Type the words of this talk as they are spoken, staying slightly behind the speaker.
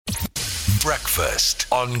Breakfast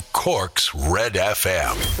on Cork's Red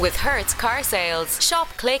FM. With Hertz Car Sales. Shop,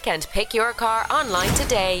 click and pick your car online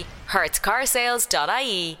today.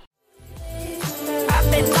 hertzcarsales.ie.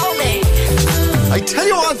 I tell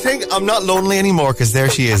you one thing, I'm not lonely anymore because there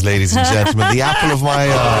she is, ladies and gentlemen. The apple of my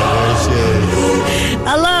eye. There she is.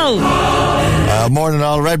 Hello. Morning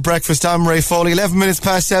all. Red Breakfast. I'm Ray Foley. 11 minutes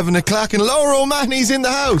past 7 o'clock and Laura O'Mahony's in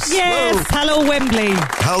the house. Yes. Whoa. Hello, Wembley.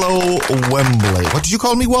 Hello, Wembley. What did you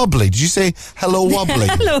call me, Wobbly? Did you say hello, Wobbly?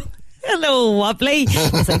 Hello, Wobbly.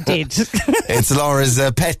 Yes, I did. It's Laura's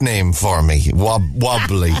pet name for me,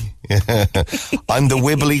 Wobbly. I'm the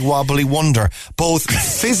wibbly wobbly wonder, both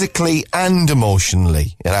physically and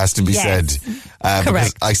emotionally, it has to be said.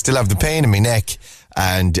 Because I still have the pain in my neck.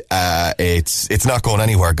 And it's not going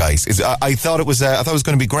anywhere, guys. I thought it was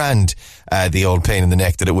going to be grand, the old pain in the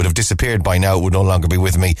neck, that it would have disappeared by now. It would no longer be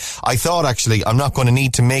with me. I thought actually I'm not going to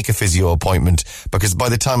need to make a physio appointment because by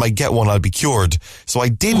the time I get one I'll be cured. So I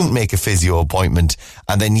didn't make a physio appointment,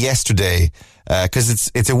 and then yesterday,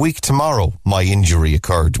 because it's a week tomorrow, my injury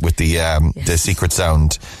occurred with the Secret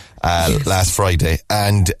Sound. Last Friday,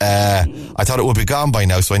 and I thought it would be gone by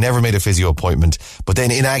now, so I never made a physio appointment. But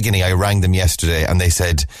then in agony I rang them yesterday and they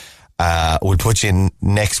said we'll put you in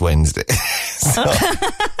next Wednesday. So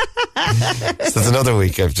it's another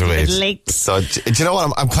week I have to wait. So do you know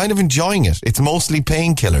what, I'm kind of enjoying it. It's mostly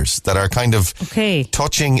painkillers that are kind of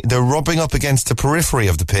they're rubbing up against the periphery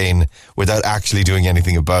of the pain without actually doing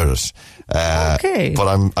anything about it. But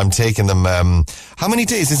I'm taking them. How many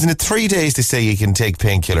days? Isn't it 3 days they say you can take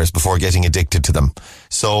painkillers before getting addicted to them?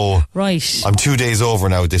 So I'm 2 days over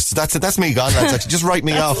now. That's me gone. That's actually, just write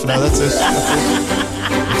me off now. That's it.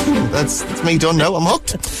 That's me done now. I'm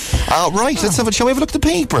hooked. Right, shall we have a look at the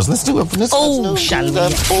papers? Let's do it. Shall we?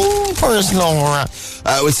 Laura.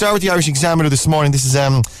 We'll start with the Irish Examiner this morning. This is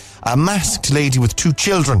a masked lady with two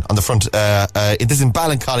children on the front. This is in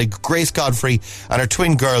Ballincollig. Grace Godfrey and her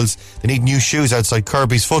twin girls. They need new shoes outside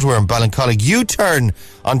Kirby's Footwear in Ballincollig. U-turn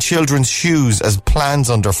on children's shoes as plans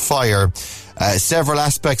under fire. Several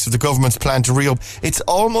aspects of the government's plan to reopen. It's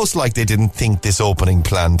almost like they didn't think this opening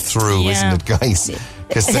plan through, isn't it, guys?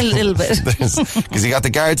 A little bit. Because you got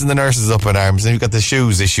the guards and the nurses up in arms, and you've got the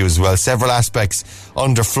shoes issue as well. Several aspects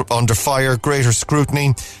under fire, greater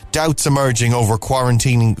scrutiny, doubts emerging over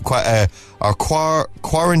quarantining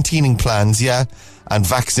plans, and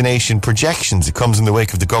vaccination projections. It comes in the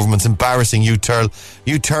wake of the government's embarrassing U-turn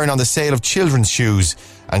on the sale of children's shoes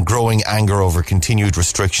and growing anger over continued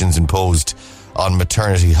restrictions imposed on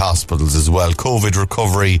maternity hospitals as well. COVID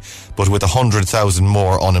recovery, but with 100,000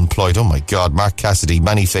 more unemployed. Oh my God, Mark Cassidy,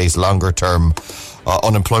 many face longer term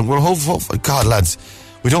unemployment. Well, God, lads,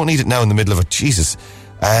 we don't need it now in the middle of it. Jesus.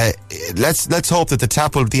 Let's hope that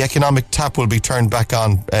the economic tap will be turned back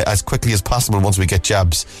on as quickly as possible once we get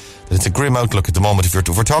jabs. It's a grim outlook at the moment. If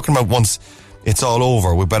we're talking about once it's all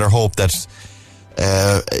over, we better hope that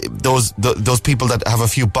those people that have a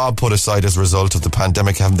few bob put aside as a result of the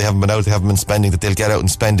pandemic, they haven't been spending, that they'll get out and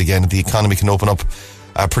spend again, that the economy can open up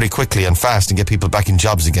pretty quickly and fast and get people back in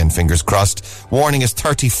jobs again, fingers crossed. Warning is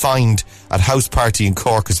 30 fined at house party in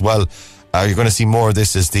Cork as well. You're going to see more of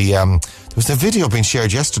this as there was a video being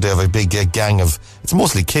shared yesterday of a big gang of, it's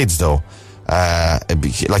mostly kids though,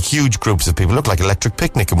 like huge groups of people. Looked like Electric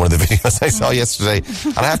Picnic in one of the videos I saw yesterday.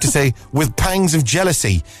 And I have to say, with pangs of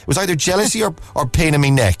jealousy. It was either jealousy or pain in my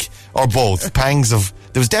neck, or both.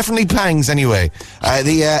 There was definitely pangs anyway.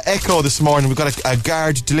 The Echo this morning, we've got a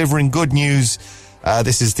guard delivering good news.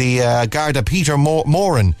 This is the Garda Peter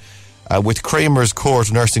Moran, with Kramer's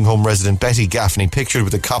Court nursing home resident Betty Gaffney, pictured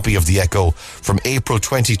with a copy of the Echo from April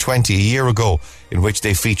 2020, a year ago, in which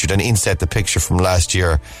they featured an inset, the picture from last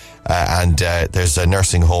year. And there's a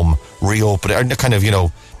nursing home reopening, kind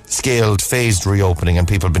of, scaled, phased reopening, and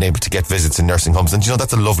people have been able to get visits in nursing homes. And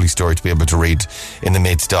that's a lovely story to be able to read in the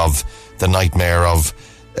midst of the nightmare of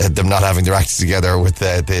them not having their acts together with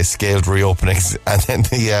the scaled reopenings and then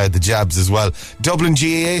the jabs as well. Dublin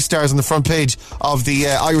GAA stars on the front page of the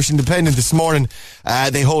Irish Independent this morning.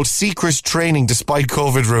 They hold secret training despite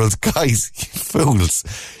COVID rules. Guys,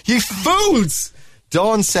 you fools!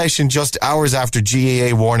 Dawn session just hours after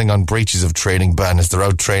GAA warning on breaches of training ban as they're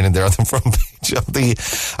out training. They're on the front page of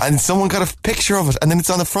and someone got a picture of it and then it's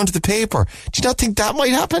on the front of the paper. Do you not think that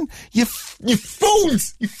might happen? You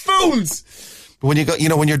fools! You fools! But when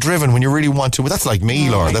when you're driven, when you really want to, well, that's like me,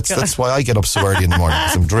 Laura. That's why I get up so early in the morning,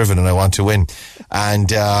 because I'm driven and I want to win. And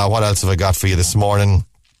what else have I got for you this morning?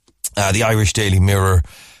 The Irish Daily Mirror,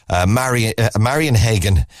 Marion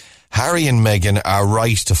Hagan, Harry and Meghan are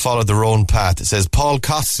right to follow their own path. It says Paul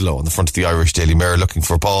Costello on the front of the Irish Daily Mirror, looking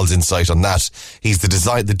for Paul's insight on that. He's the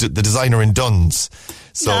designer in Duns.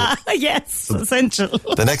 So yes, essential.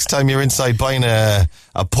 the next time you're inside buying a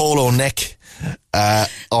polo neck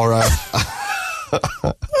or a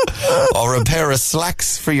or a pair of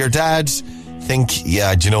slacks for your dad, think,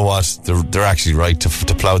 yeah, do you know what? They're actually right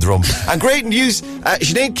to plough the room. And great news,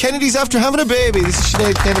 Sinead Kennedy's after having a baby. This is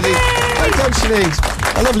Sinead Kennedy. Well done,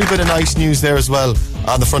 Sinead. A lovely bit of nice news there as well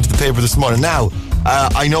on the front of the paper this morning. Now,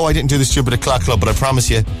 I know I didn't do the stupid o'clock club, but I promise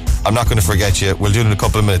you, I'm not going to forget you. We'll do it in a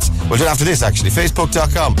couple of minutes. We'll do it after this, actually.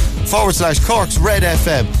 Facebook.com/Cork's Red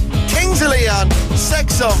FM. Kings of Leon,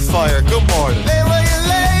 Sex on Fire. Good morning. Lay where you're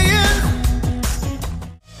laying.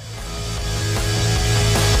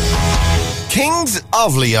 Kings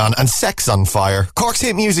of Leon and Sex on Fire. Cork's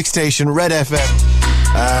hit music station, Red FM.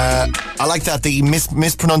 I like that, the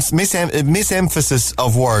misemphasis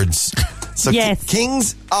of words. So yes.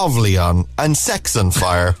 Kings of Leon and Sex on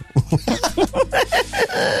Fire.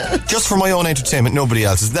 Just for my own entertainment, nobody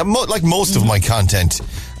else's. Like most of my content,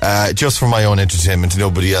 just for my own entertainment,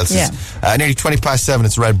 nobody else's. Yeah. Nearly 7:20,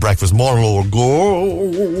 it's Red Breakfast. Morning, Lord.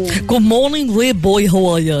 Good morning, Red Boy. How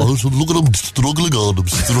are you? Look at him struggling on him,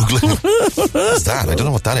 struggling. What's that? I don't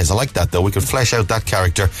know what that is. I like that, though. We could flesh out that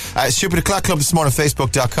character. Stupid O'Clock Club this morning,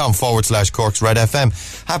 Facebook.com/Cork's Red FM.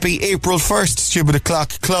 Happy April 1st, Stupid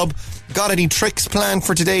O'Clock Club. Got any tricks planned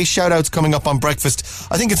for today? Shout-outs coming up on breakfast.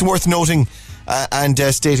 I think it's worth noting and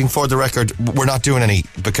stating for the record, we're not doing any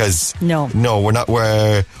because... No, we're not.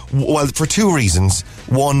 Well, for two reasons.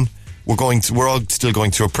 One, we're all still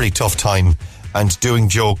going through a pretty tough time, and doing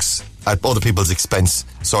jokes at other people's expense,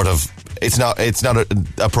 sort of, it's not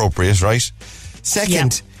appropriate, right?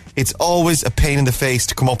 Second, it's always a pain in the face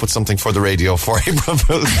to come up with something for the radio for April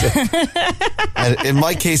Fool's Day. And in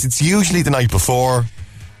my case, it's usually the night before,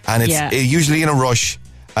 and it's usually in a rush,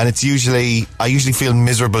 and I usually feel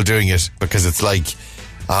miserable doing it because it's like,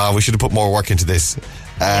 we should have put more work into this.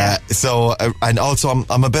 So, and also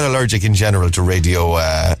I'm a bit allergic in general to radio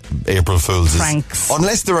April Fools. Pranks.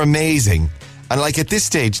 Unless they're amazing. And like at this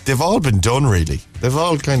stage, they've all been done, really. They've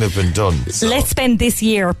all kind of been done. So. Let's spend this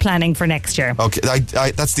year planning for next year. Okay,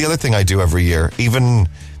 that's the other thing I do every year. Even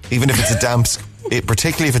if it's a damp,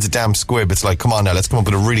 particularly if it's a damp squib, it's like, come on now, let's come up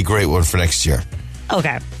with a really great one for next year.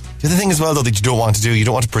 Okay. The other thing as well, though, that you don't want to do, you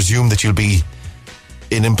don't want to presume that you'll be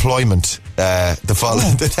in employment the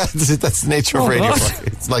following. That's the nature of radio work.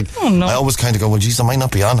 It's like, I always kind of go, well, geez, I might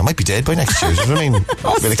not be on. I might be dead by next year. You know what I mean?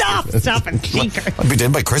 Stop and clinker. I'll be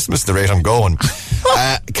dead by Christmas, the rate I'm going.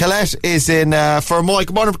 Colette is in Fermoy.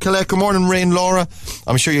 Good morning, Colette. Good morning, Rain Laura.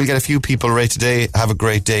 I'm sure you'll get a few people right today. Have a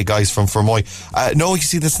great day, guys, from Fermoy. No, you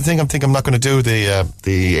see, that's the thing. I'm not going to do the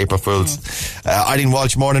April Fools. Eileen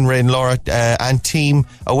Walsh, morning, Rain Laura, and team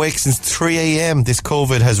awake since 3 a.m. This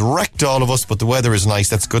COVID has wrecked all of us, but the weather is nice.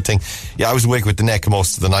 That's a good thing. Yeah, I was awake with the neck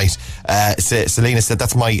most of the night. Selena said,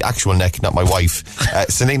 that's my actual neck, not my wife.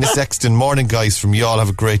 Selena Sexton, morning, guys, from y'all. Have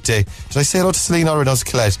a great day. Did I say hello to Selena already? That was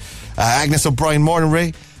Colette. Agnes O'Brien, morning,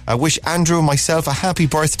 Ray. I wish Andrew and myself a happy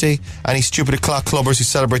birthday. Any Stupid O'Clock Clubbers who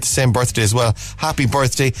celebrate the same birthday as well. Happy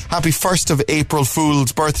birthday. Happy 1st of April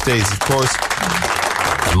Fool's birthdays, of course.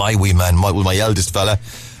 And my wee man, my eldest fella,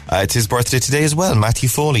 it's his birthday today as well. Matthew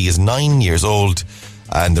Foley is 9 years old.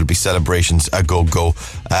 And there'll be celebrations a go.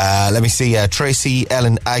 Let me see. Tracy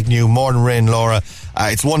Ellen Agnew, morning, Rain Laura.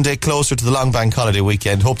 It's one day closer to the long bank holiday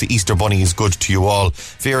weekend. Hope the Easter Bunny is good to you all.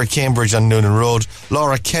 Vera Cambridge on Noonan Road.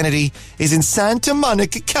 Laura Kennedy is in Santa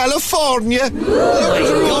Monica, California.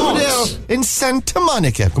 In Santa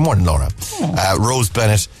Monica. Good morning, Laura. Rose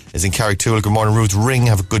Bennett is in Carrigtwohill. Good morning, Ruth Ring.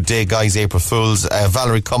 Have a good day, guys. April Fools.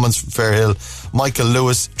 Valerie Cummins from Fairhill. Michael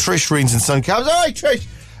Lewis. Trish Reens in Suncabs. All right, Trish.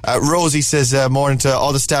 Rosie says, morning to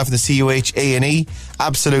all the staff in the CUH A&E.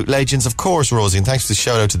 Absolute legends. Of course, Rosie, and thanks for the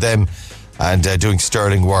shout out to them and doing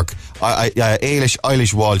sterling work.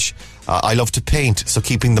 Eilish Walsh, I love to paint, so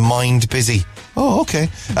keeping the mind busy. Oh, okay.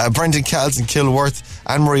 Brendan Calls in Kilworth.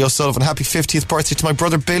 Anne-Marie O'Sullivan, happy 50th birthday to my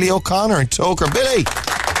brother Billy O'Connor in Toker. Billy,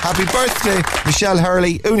 happy birthday. Michelle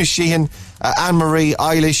Hurley, Una Sheehan, Anne-Marie,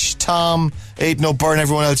 Eilish, Tom, Aidan O'Byrne,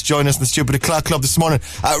 everyone else join us in the Stupid O'Clock Club this morning.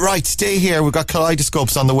 Right, stay here. We've got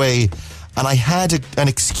kaleidoscopes on the way. And I had an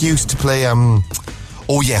excuse to play, oh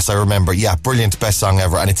yes, I remember. Yeah, brilliant, best song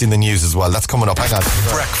ever. And it's in the news as well. That's coming up. Hang on.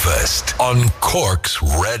 Breakfast on Cork's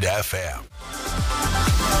Red FM.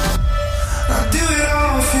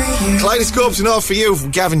 Kaleidoscopes and all for you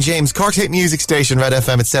from Gavin James. Cork's hit music station, Red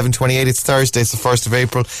FM at 7:28. It's Thursday, it's the 1st of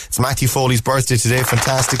April. It's Matthew Foley's birthday today.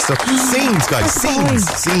 Fantastic stuff. Scenes, guys,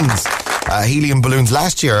 scenes. Helium balloons.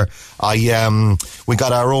 Last year, we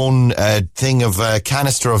got our own thing of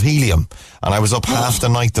canister of helium, and I was up half the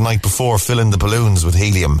night before filling the balloons with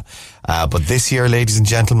helium. But this year, ladies and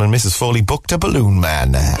gentlemen, Mrs. Foley booked a balloon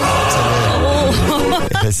man.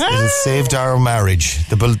 it has saved our marriage.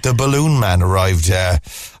 The balloon man arrived, I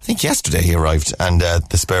think yesterday he arrived, and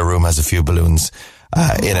the spare room has a few balloons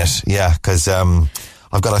in it. Yeah, because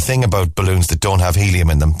I've got a thing about balloons that don't have helium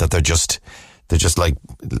in them, that they're just like,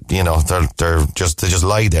 you know, they just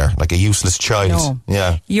lie there like a useless child. No,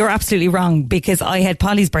 yeah, you're absolutely wrong, because I had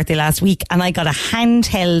Polly's birthday last week and I got a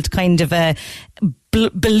handheld kind of a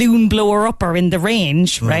balloon blower upper in the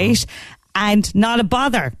range, right? And not a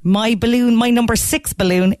bother. My number 6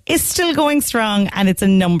 balloon is still going strong, and it's a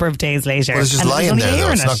number of days later. Well, it's just lying there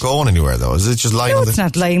though. It's not going anywhere though. Is it just lying? No, it's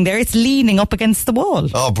not lying there. It's leaning up against the wall.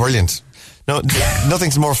 Oh, brilliant. No,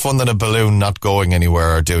 nothing's more fun than a balloon not going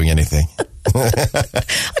anywhere or doing anything. I don't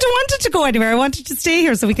want it to go anywhere. I want it to stay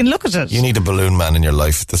here so we can look at it. You need a balloon man in your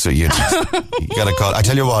life. That's what you need. You gotta call. I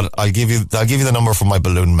tell you what, I'll give you the number from my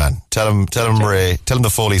balloon man. Tell him Ray, tell him the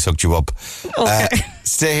Foley's hooked you up. Okay.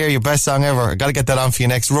 Stay here, your best song ever. I gotta get that on for you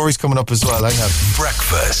next. Rory's coming up as well.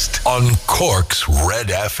 Breakfast on Cork's Red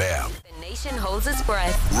FM. The nation holds its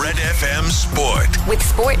breath. Red FM Sport. With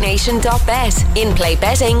SportNation.bet. In-play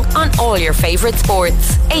betting on all your favourite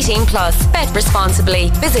sports. 18 plus. Bet responsibly.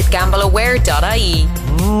 Visit gambleaware.ie.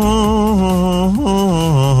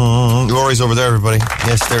 Rory's over there, everybody.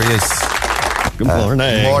 Yes, there he is. Good morning.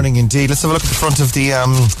 Good morning indeed. Let's have a look at the front of the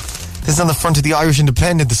this is on the front of the Irish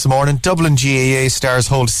Independent this morning. Dublin GAA stars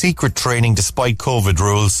hold secret training despite COVID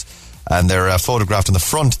rules, and they're photographed on the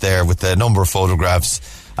front there with a number of photographs.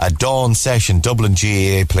 A dawn session, Dublin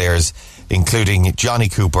GAA players, including Johnny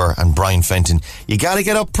Cooper and Brian Fenton. You got to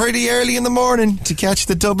get up pretty early in the morning to catch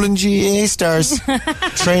the Dublin GAA stars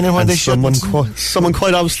training when they shouldn't. Someone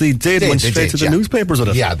quite obviously went straight to the newspapers with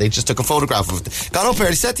it. Yeah, they just took a photograph of it. Got up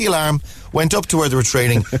early, set the alarm, went up to where they were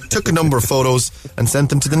training, took a number of photos and sent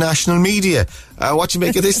them to the national media. What you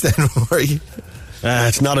make of this then, Rory?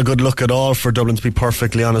 It's not a good look at all for Dublin, to be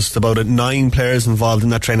perfectly honest about it. 9 players involved in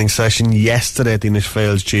that training session yesterday at the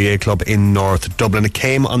Innisfails GAA club in North Dublin. It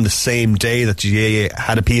came on the same day that GAA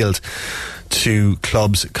had appealed to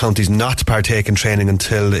clubs, counties not to partake in training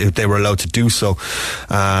until they were allowed to do so.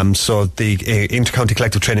 So the inter-county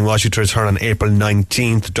collective training was due to return on April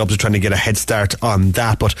 19th. Dubs are trying to get a head start on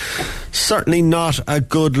that, but certainly not a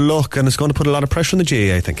good look, and it's going to put a lot of pressure on the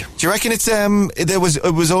GAA, I think. Do you reckon it's it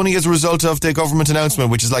was only as a result of the government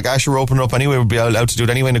announcement, which is like Asher opening up anyway, we'll be allowed to do it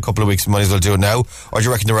anyway in a couple of weeks, we might as well do it now? Or do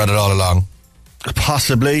you reckon they're at it all along?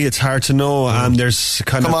 Possibly, it's hard to know. There's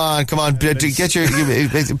kind come on, get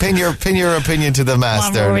pin your opinion to the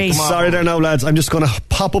mast there. Come on. Sorry there now, lads. I'm just going to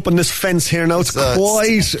pop up on this fence here now. It's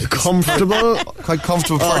quite comfortable. Quite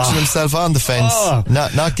comfortable perching himself on the fence,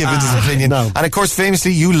 not giving his opinion. No. And of course,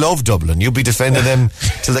 famously, you love Dublin. You'll be defending them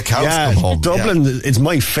till the cows come home. Dublin is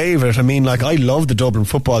my favourite. I mean, like, I love the Dublin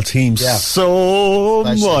football team so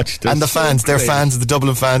much. And the fans, they're fans of the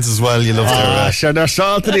Dublin fans as well. You love their sure, they're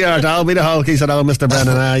salt of the earth. I'll be the Hulkies. Oh, Mr.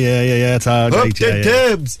 Brennan, yeah, it's all great.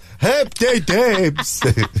 Happy Dibs.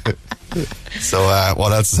 So,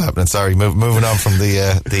 what else is happening? Sorry, moving on from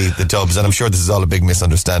the Dubs, and I'm sure this is all a big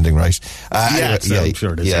misunderstanding, right? I'm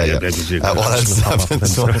sure it is. What else is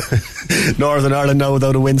happening? Northern Ireland now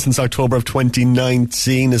without a win since October of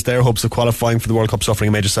 2019, as their hopes of qualifying for the World Cup suffering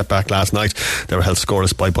a major setback last night. They were held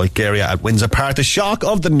scoreless by Bulgaria at Windsor Park. The shock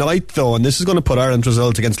of the night, though, and this is going to put Ireland's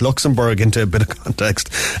result against Luxembourg into a bit of context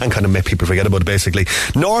and kind of make people forget about it, basically.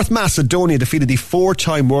 North Macedonia defeated the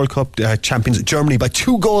 4-time World Cup champions Germany by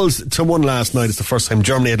 2-1 last night. It's the first time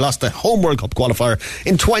Germany had lost a home World Cup qualifier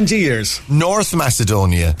in 20 years. North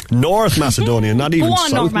Macedonia, not even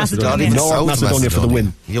South North Macedonia. North Macedonia for the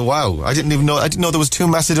win. Yeah, wow, I didn't know there was 2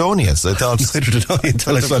 Macedonias. I thought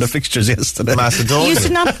until I saw the fixtures yesterday. Macedonia. It used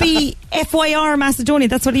to not be FYR Macedonia.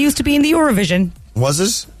 That's what it used to be in the Eurovision. Was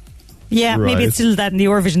it? Yeah, right. Maybe it's still that in the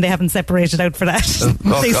Eurovision. They haven't separated out for that.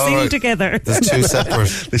 They sing together. There's 2 separate.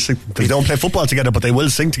 They don't play football together, but they will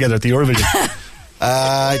sing together at the Eurovision.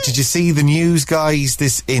 Did you see the news, guys?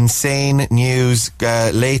 This insane news.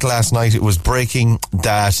 Late last night it was breaking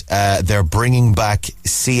that they're bringing back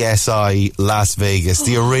CSI Las Vegas.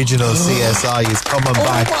 The original CSI is coming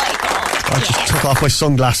back. My God. I just took off my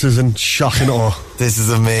sunglasses in shock and awe. This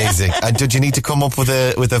is amazing. And did you need to come up with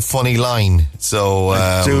a funny line? So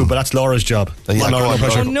I do, but that's Laura's job. Laura,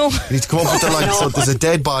 oh no! You need to come up with the line. So there's a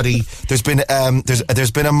dead body. There's been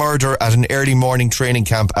a murder at an early morning training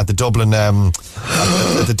camp at the Dublin at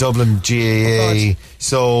the Dublin GAA.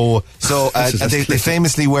 So they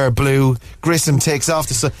famously wear blue. Grissom takes off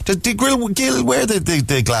the. Did Gil wear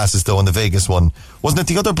the glasses though on the Vegas one? Wasn't it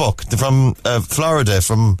the other buck from Florida,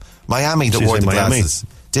 from Miami, that wore the glasses?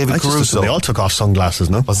 David Caruso. They all took off sunglasses,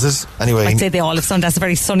 no? Was this? Anyway. I'd say they all have sunglasses.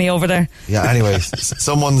 Very sunny over there. Yeah, anyway,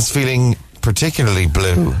 someone's feeling particularly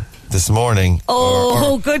blue this morning.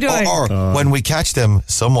 Oh, good one. Or when we catch them,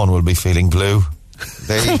 someone will be feeling blue.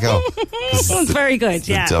 There you go. That's very good.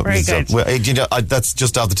 Yeah, very good. Well, that's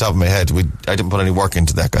just off the top of my head. I didn't put any work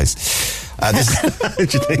into that, guys. What do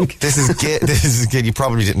you think? This is Gil. You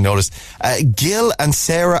probably didn't notice. Gil and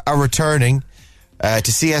Sarah are returning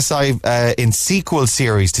to CSI in sequel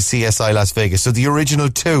series to CSI Las Vegas. So the original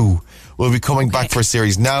 2 will be coming back for a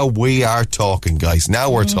series. Now we are talking, guys.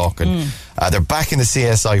 Now we're talking. They're back in the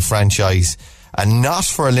CSI franchise. And not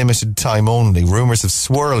for a limited time only. Rumours have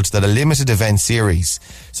swirled that a limited event series,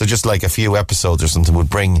 so just like a few episodes or something, would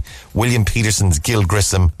bring William Peterson's Gil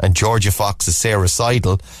Grissom and Georgia Fox's Sarah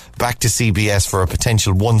Seidel back to CBS for a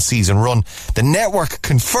potential 1-season run. The network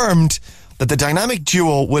confirmed that the dynamic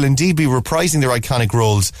duo will indeed be reprising their iconic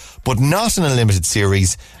roles, but not in a limited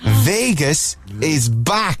series. Vegas is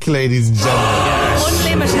back, ladies and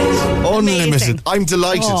gentlemen. Unlimited. Amazing. I'm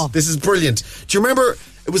delighted. This is brilliant. Do you remember...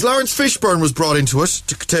 It was Lawrence Fishburne was brought into it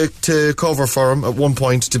to cover for him at one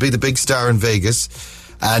point to be the big star in Vegas.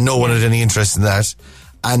 No one had any interest in that.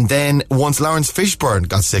 And then once Lawrence Fishburne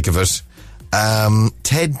got sick of it,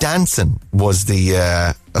 Ted Danson was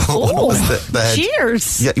the head.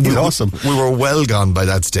 Cheers. Yeah, awesome. We were well gone by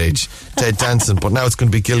that stage, Ted Danson. But now it's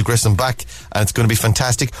going to be Gil Grissom back, and it's going to be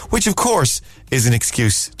fantastic. Which, of course, is an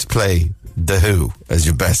excuse to play The Who as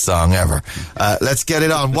your best song ever. Let's get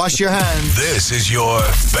it on. Wash your hands. This is your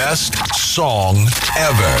best song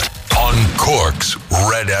ever on Cork's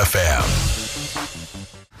Red FM.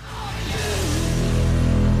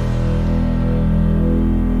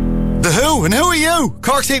 The Who, and who are you?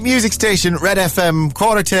 Cork's hit music station, Red FM,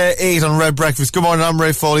 7:45 on Red Breakfast. Good morning, I'm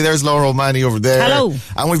Ray Foley. There's Laura O'Mahony over there. Hello.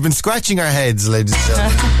 And we've been scratching our heads, ladies and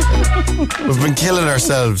gentlemen. We've been killing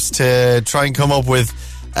ourselves to try and come up with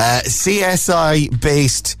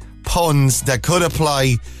CSI-based puns that could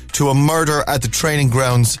apply to a murder at the training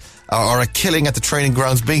grounds or a killing at the training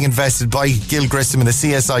grounds being invested by Gil Grissom and the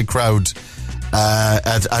CSI crowd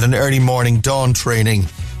at an early morning dawn training,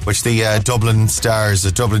 which the Dublin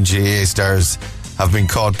GAA stars have been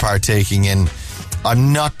caught partaking in.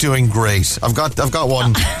 I'm not doing great. I've got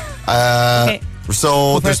one. Okay.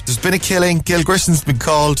 So there's been a killing. Gil Grissom's been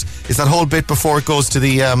called. It's that whole bit before it goes to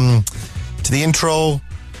the intro.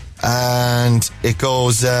 And it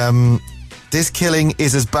goes, this killing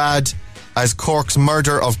is as bad as Cork's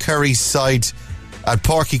murder of Kerry's side at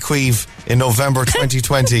Porky Queeve in November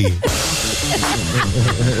 2020.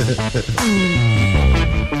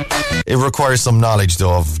 It requires some knowledge,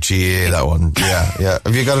 though, of GAA, that one. Yeah.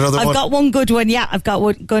 Have you got another one? I've got one good one, yeah. I've got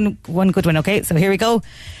one good one, okay? So here we go.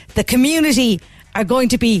 The community are going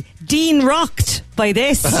to be Dean-rocked by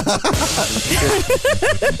this.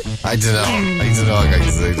 I don't know,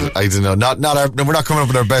 guys. We're not coming up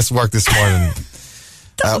with our best work this morning.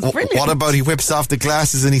 What about he whips off the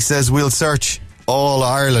glasses and he says, we'll search all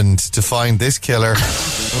Ireland to find this killer?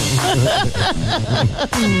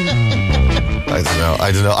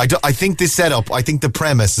 I don't know. I think this setup, I think the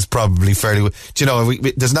premise is probably fairly... Do you know,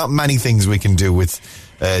 there's not many things we can do with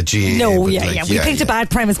GAA. No, we picked a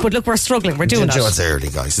bad premise, but look, we're struggling. We're doing it. It's early,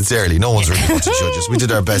 guys. It's early. No one's really going to judge us. We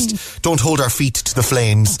did our best. Don't hold our feet to the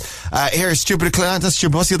flames. Here, stupid. That's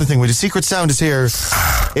stupid. What's the other thing? The secret sound is here.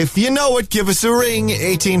 If you know it, give us a ring.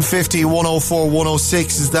 1850 104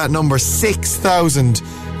 106 is that number.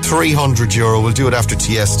 €6,300. We'll do it after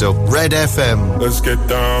Tiesto. Red FM. Let's get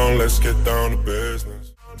down to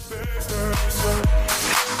business.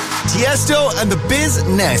 Tiesto and the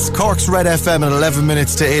Business. Cork's Red FM at 11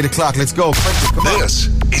 minutes to 8 o'clock. Let's go. This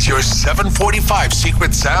is your 7:45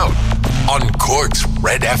 secret sound on Cork's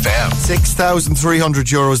Red FM.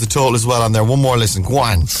 €6,300 the total as well on there. One more listen. Go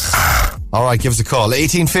on. All right, give us a call.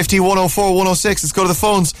 1850 104 106. Let's go to the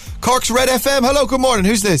phones. Cork's Red FM. Hello, good morning.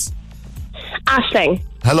 Who's this? Aisling.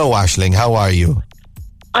 Hello, Aisling. How are you?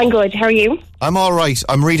 I'm good. How are you? I'm all right.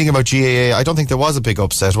 I'm reading about GAA. I don't think there was a big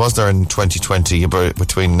upset, was there, in 2020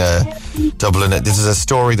 between Dublin? This is a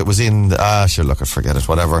story that was in... sure, look, I forget it,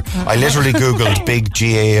 whatever. I literally Googled big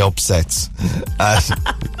GAA upsets.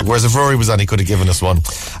 Whereas if Rory was on, he could have given us one.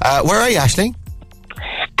 Where are you, Aisling?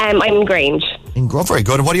 I'm in Grange. Very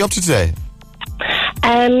good. And what are you up to today?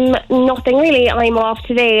 Nothing really. I'm off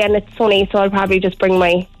today and it's sunny, so I'll probably just bring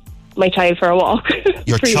my child for a walk.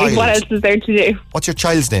 Your child? What else is there to do? What's your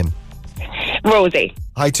child's name? Rosie.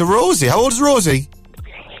 Hi to Rosie. How old is Rosie?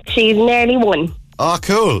 She's nearly 1. Oh,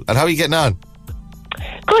 cool. And how are you getting on?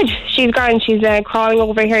 Good. She's grand. She's crawling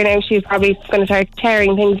over here now. She's probably going to start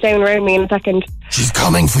tearing things down around me in a second. She's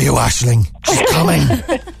coming for you, Aisling. She's coming.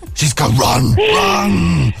 She's got run,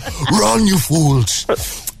 you fools.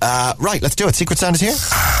 Right, let's do it. Secret sound is here.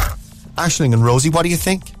 Aisling and Rosie, what do you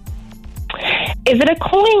think? Is it a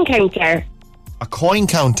coin counter? A coin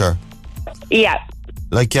counter? Yeah.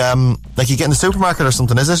 Like you get in the supermarket or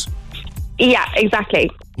something, is it? Yeah, exactly.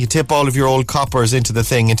 You tip all of your old coppers into the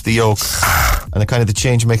thing, into the yolk, and the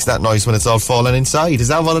change makes that noise when it's all falling inside. Is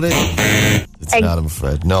that what it is? It's not, I'm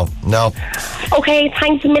afraid. No. Okay,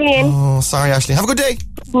 thanks a million. Oh, sorry, Ashley. Have a good day.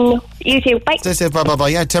 You too. Bye. Stay safe. Bye.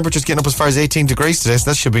 Yeah, temperature's getting up as far as 18 degrees today, so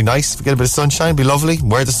that should be nice. We get a bit of sunshine, be lovely.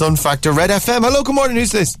 Wear the sun factor. Red FM. Hello, good morning.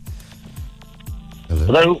 Who's this?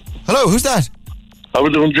 Hello. Hello, who's that? How are we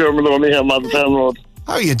doing, Jer Maloney here, Madison Road?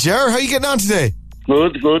 How are you, Jer? How are you getting on today?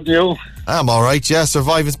 Good, you? I'm alright, yeah,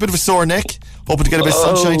 surviving. It's a bit of a sore neck. Hoping to get a bit of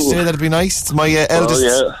sunshine today, that'd be nice. It's my eldest.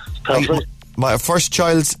 Oh, yeah. Perfect. My first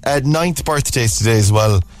child's 9th birthday today as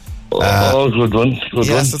well. Good one.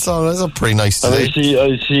 Yes, that's all pretty nice today.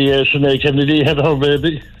 And I see Sinead Kennedy had her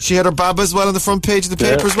baby. She had her baba as well on the front page of the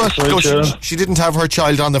paper as well. Right, she didn't have her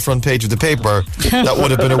child on the front page of the paper. That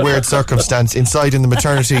would have been a weird circumstance inside in the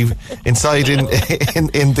maternity, inside in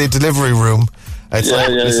the delivery room.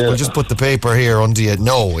 Listen, we'll just put the paper here under you.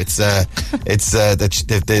 No, it's the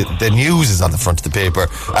news is on the front of the paper.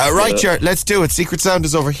 Right, Jared, let's do it. Secret sound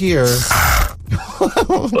is over here. Is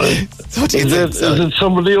it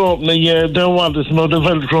somebody opening their wallet? No, the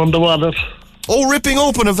Velcro on the wallet. Oh, ripping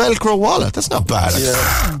open a Velcro wallet. That's not bad.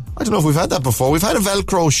 Yeah. I don't know if we've had that before. We've had a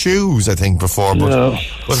Velcro shoes, I think, before, but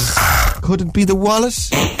could it be the wallet?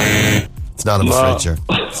 It's not, I'm afraid, sure.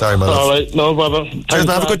 Sorry, my love. All right, no bother. Cheers,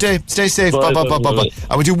 have a good day. Stay safe. Bye.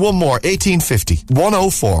 And we do one more. 1850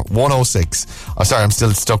 104 106. Oh, sorry, I'm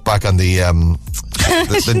still stuck back on the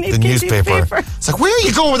newspaper. It's like, where are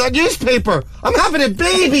you going with that newspaper? I'm having a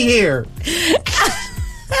baby here.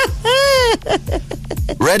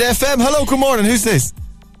 Red FM. Hello, good morning. Who's this?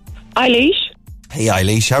 Eilish. Hey,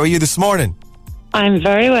 Eilish. How are you this morning? I'm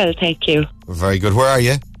very well, thank you. Very good. Where are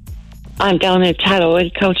you? I'm down in Tallow in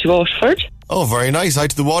County Waterford. Oh, very nice. I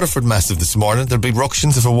to the Waterford Massive this morning. There'll be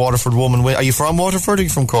ructions if a Waterford woman wins. Are you from Waterford or are you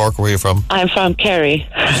from Cork? Where are you from? I'm from Kerry.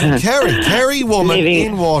 Kerry woman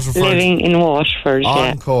in Waterford. Living in Waterford,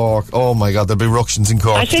 on Cork. Oh my God, there'll be ructions in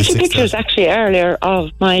Cork. I sent you pictures actually earlier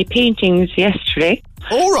of my paintings yesterday.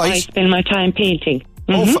 Oh, right. I spend my time painting.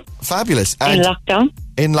 Oh, fabulous. And in lockdown.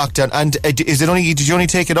 In lockdown. And did you only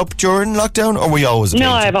take it up during lockdown or were you always painting?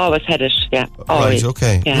 No, I've always had it, yeah. Always. Right,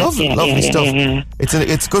 okay. Yeah, lovely stuff. Yeah.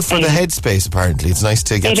 It's good for the headspace, apparently. It's nice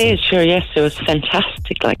to get It is, sure, yes. It was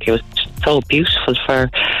fantastic. Like, it was so beautiful for,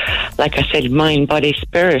 like I said, mind, body,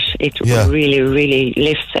 spirit. It really, really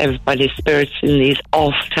lifts everybody's spirits in these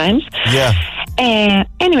off times. Yeah.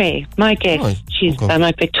 Anyway, my guess, I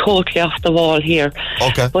might be totally off the wall here.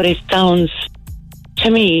 Okay. But it sounds to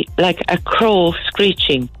me like a crow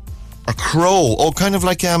screeching. A crow? Oh, kind of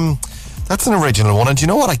like that's an original one. And do you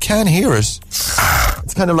know what? I can hear it.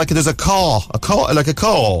 It's kind of like there's a caw, like a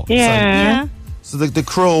caw. Yeah. So the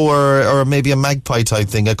crow or maybe a magpie type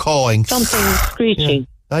thing, a cawing. Something screeching.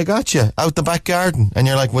 Yeah. I got you. Out the back garden. And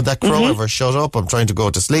you're like, would that crow ever shut up? I'm trying to go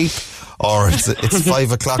to sleep. Or it's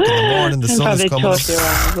 5 o'clock in the morning, the sun is coming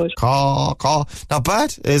up. Caw. Not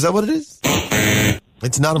bad. Is that what it is?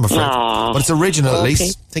 It's not, I'm afraid. But it's original at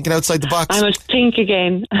least. Thinking outside the box. I must think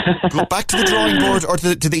again. Go back to the drawing board or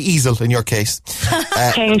to the easel in your case.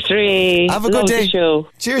 Thanks, Ray. Have a good day. Show.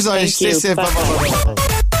 Cheers, Irish. Stay safe. Bye.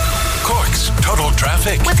 Cork's Total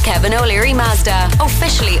Traffic. With Kevin O'Leary Mazda,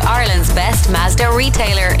 officially Ireland's best Mazda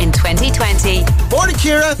retailer in 2020. Morning,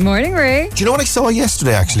 Ciara. Morning, Ray. Do you know what I saw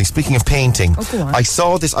yesterday, actually? Speaking of painting, go on. I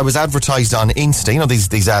saw this. I was advertised on Insta. You know,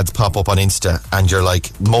 these ads pop up on Insta, and you're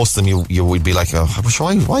like, most of them you would be like, oh,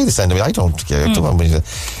 why are they sending me? I don't care.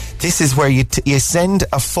 This is where you send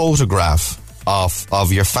a photograph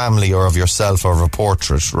of your family or of yourself or of a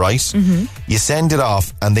portrait, right? Mm-hmm. You send it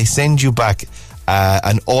off, and they send you back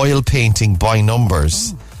an oil painting by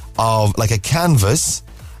numbers of like a canvas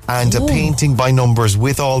and a painting by numbers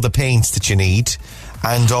with all the paints that you need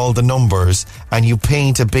and all the numbers, and you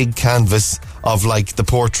paint a big canvas of like the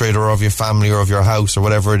portrait or of your family or of your house or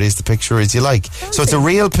whatever it is the picture is you like. Okay. So it's a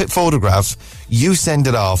real photograph. You send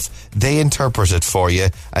it off, they interpret it for you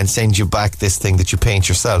and send you back this thing that you paint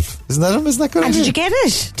yourself. Isn't that good? And did you get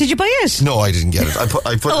it? Did you buy it? No, I didn't get it.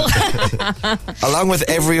 I put along with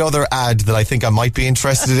every other ad that I think I might be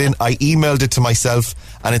interested in, I emailed it to myself,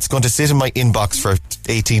 and it's going to sit in my inbox for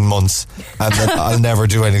 18 months, and then I'll never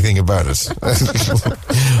do anything about it.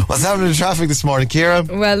 What's happening in traffic this morning, Ciara?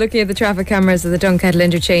 Well, looking at the traffic cameras of the Dunkettle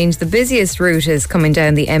interchange, the busiest route is coming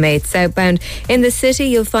down the M8 southbound. In the city,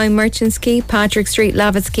 you'll find Merchants Quay, Patrick Street,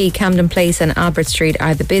 Lavitt's Quay, Camden Place and Albert Street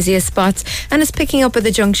are the busiest spots, and it's picking up at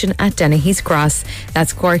the junction at Dennehy's Cross.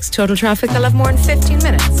 That's Cork's Total Traffic. I'll have more in 15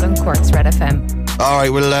 minutes on Cork's Red FM. All right,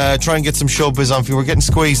 we'll try and get some showbiz on for you. We're getting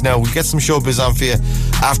squeezed now. We'll get some showbiz on for you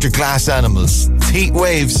after Glass Animals. It's Heat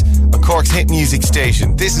Waves, a Cork's hit music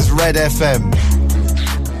station. This is Red FM.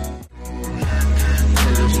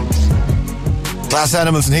 Glass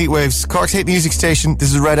Animals and Heat Waves, Cork's hit music station.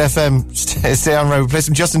 This is Red FM. Stay on, right? We'll play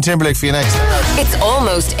some Justin Timberlake for you next. It's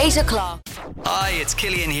almost 8 o'clock. Hi, it's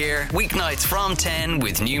Killian here. Weeknights from 10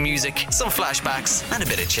 with new music, some flashbacks, and a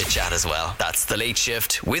bit of chit chat as well. That's The Late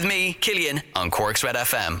Shift with me, Killian, on Cork's Red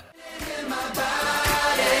FM.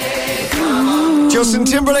 Justin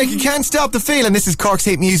Timberlake, you can't stop the feeling. This is Cork's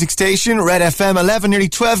hit music station, Red FM, 11, nearly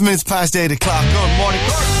 12 minutes past 8 o'clock. Good morning,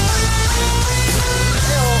 Cork.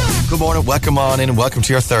 Good morning, welcome on in and welcome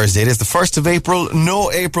to your Thursday. It is the 1st of April. No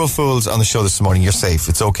April Fools on the show this morning. You're safe.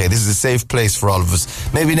 It's okay. This is a safe place for all of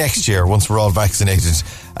us. Maybe next year, once we're all vaccinated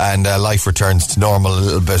and life returns to normal a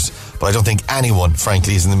little bit. But I don't think anyone,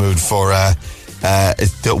 frankly, is in the mood for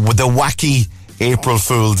the wacky April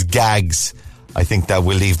Fools gags. I think that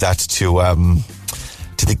we'll leave that to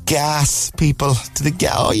the gas people. To the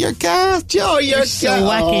gas. Oh, you're gas. Oh, you're so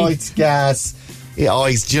wacky. Oh, it's gas. Yeah,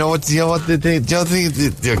 do you know what? They're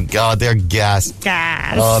gas.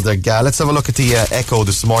 Gas. Oh, they're gas. Let's have a look at the Echo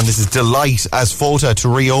this morning. This is Delight as FOTA to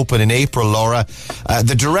reopen in April, Laura.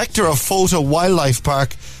 The director of FOTA Wildlife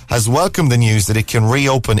Park has welcomed the news that it can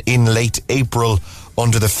reopen in late April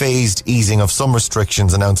under the phased easing of some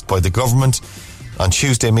restrictions announced by the government. On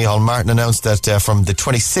Tuesday, Micheál Martin announced that from the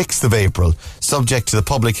 26th of April, subject to the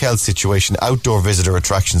public health situation, outdoor visitor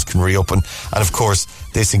attractions can reopen. And of course,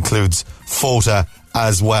 this includes FOTA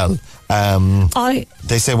as well.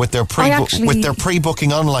 They say with their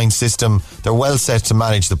pre-booking online system, they're well set to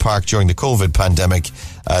manage the park during the COVID pandemic,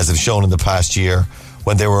 as they've shown in the past year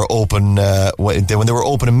when they were open. When they were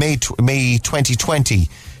open in May 2020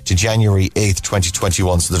 to January 8th,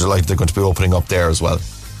 2021. So they're delighted they're going to be opening up there as well.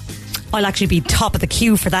 I'll actually be top of the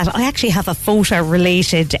queue for that. I actually have a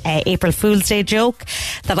FOTA-related April Fool's Day joke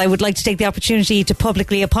that I would like to take the opportunity to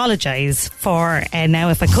publicly apologise for now,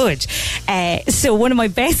 if I could. So one of my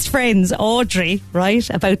best friends, Audrey, right,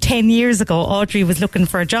 about 10 years ago, Audrey was looking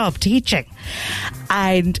for a job teaching.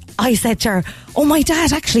 And I said to her, oh, my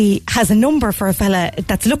dad actually has a number for a fella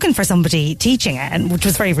that's looking for somebody teaching, and which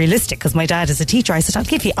was very realistic because my dad is a teacher. I said,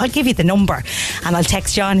 I'll give you the number and I'll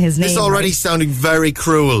text you on his name. This already sounding very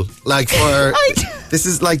cruel. Like this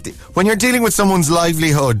is like when you're dealing with someone's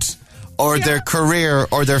livelihood or their career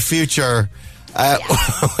or their future.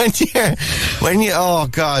 When you oh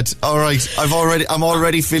God, all right, I'm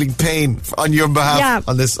already feeling pain on your behalf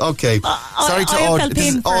on this. Okay, sorry to Audrey.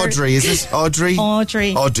 This is Audrey. Is this Audrey?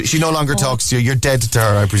 Audrey. She no longer talks to you. You're dead to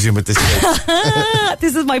her, I presume, at this stage.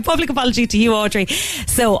 This is my public apology to you, Audrey.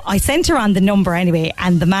 So I sent her on the number anyway,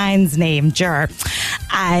 and the man's name, Ger.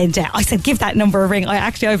 And I said, give that number a ring. I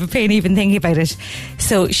have a pain even thinking about it.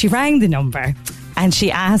 So she rang the number. And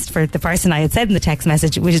she asked for the person I had said in the text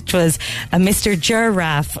message, which was a Mr.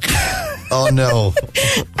 Giraffe. Oh, no.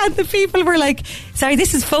 And the people were like, sorry,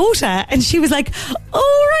 this is FOTA. And she was like,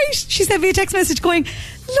 oh, right. She sent me a text message going,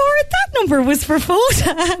 Laura, that number was for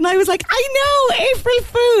FOTA. And I was like, I know, April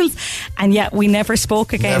Fools. And yet we never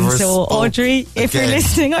spoke again. So, Audrey, if you're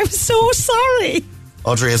listening, I'm so sorry.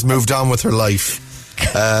 Audrey has moved on with her life.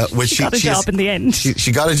 She got a job in the end.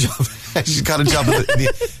 She got a job. She got a job.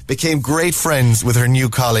 Became great friends with her new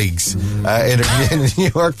colleagues in her new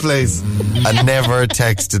workplace, and never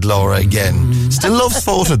texted Laura again. Still loves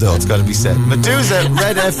FOTA though. It's got to be said. Medusa,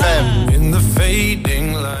 Red FM. In the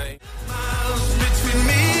fading light.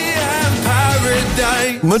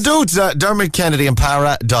 Medusa, Dermot Kennedy and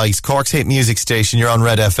Paradise, Cork's hit music station. You're on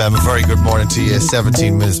Red FM. A very good morning to you.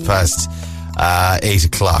 17 minutes past 8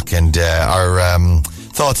 o'clock, and our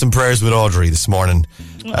thoughts and prayers with Audrey this morning,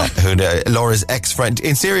 Laura's ex-friend.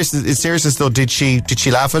 In seriousness though, did she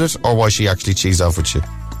laugh at it, or was she actually cheese off with you?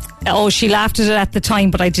 Oh, she laughed at it at the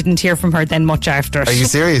time, but I didn't hear from her then much after. Are you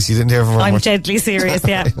serious? You didn't hear from her? I'm deadly serious.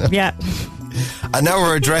 Yeah. And now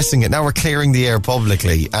we're addressing it. Now we're clearing the air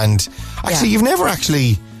publicly. And actually,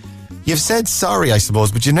 you've said sorry, I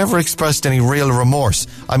suppose, but you never expressed any real remorse.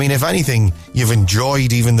 I mean, if anything, you've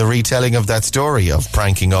enjoyed even the retelling of that story of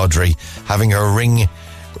pranking Audrey, having her ring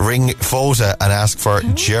FOTA and ask for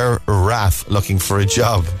Giraffe looking for a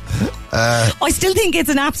job. I still think it's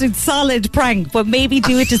an absolute solid prank, but maybe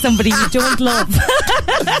do it to somebody you don't love.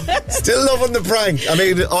 Still loving the prank. I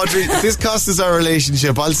mean, Audrey, if this costs us our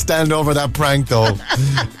relationship, I'll stand over that prank though.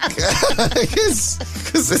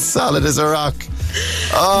 Because it's solid as a rock.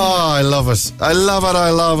 Oh, I love it. I love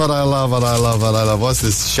it. What's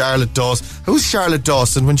this? Charlotte Dawson. Who's Charlotte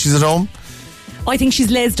Dawson when she's at home? I think she's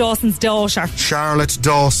Les Dawson's daughter. Charlotte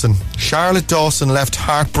Dawson. Charlotte Dawson left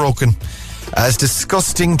heartbroken As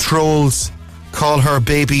disgusting trolls call her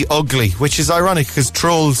baby ugly, which is ironic because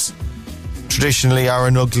trolls traditionally are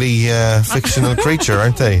an ugly fictional creature,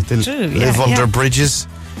 aren't they? They live under bridges.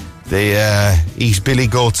 They eat billy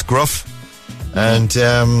goat's gruff. And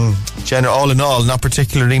all in all, not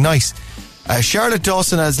particularly nice. Charlotte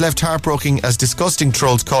Dawson has left heartbroken as disgusting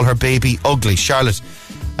trolls call her baby ugly. Charlotte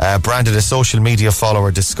branded a social media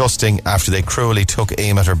follower disgusting after they cruelly took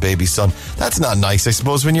aim at her baby son. That's not nice, I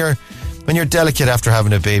suppose. When you're delicate after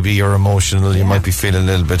having a baby, you're emotional, you might be feeling a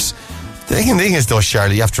little bit. The thing is though,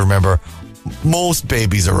 Charlotte, you have to remember, most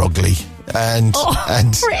babies are ugly. And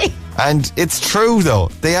it's true though.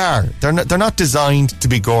 They are. They're not designed to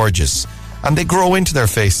be gorgeous. And they grow into their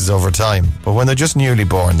faces over time. But when they're just newly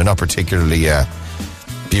born, they're not particularly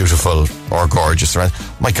beautiful or gorgeous.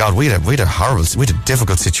 My God, we had a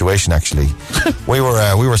difficult situation actually. we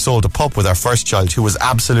were sold a pup with our first child who was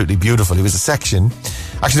absolutely beautiful. He was a section.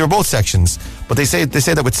 Actually, they were both sections, but they say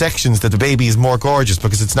that with sections that the baby is more gorgeous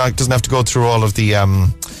because doesn't have to go through all of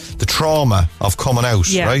the trauma of coming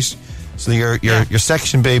out, right? So your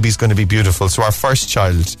section baby is going to be beautiful. So our first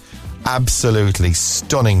child, absolutely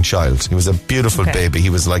stunning child. He was a beautiful baby. He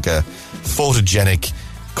was like a photogenic,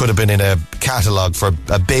 could have been in a catalogue, for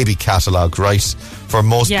a baby catalogue, right? For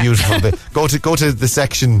most beautiful go to the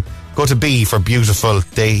section, go to B for beautiful.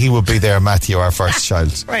 He would be there, Matthew, our first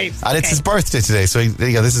child. Right. And it's his birthday today, so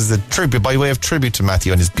this is a tribute, by way of tribute to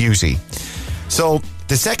Matthew and his beauty. So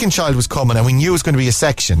the second child was coming and we knew it was going to be a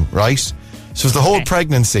section, right? So the whole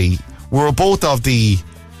pregnancy, we were both of the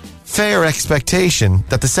fair expectation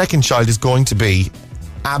that the second child is going to be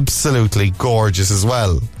absolutely gorgeous as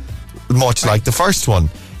well, much like the first one.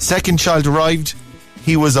 Second child arrived,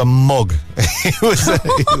 he was a mug. He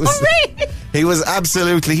was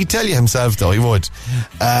absolutely, he'd tell you himself though, he would.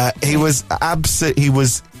 He was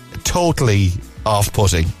totally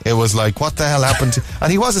off-putting. It was like, what the hell happened to, and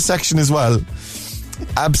he was a section as well.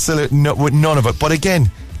 Absolute none of it. But again,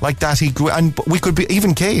 like that, he grew, and we could be,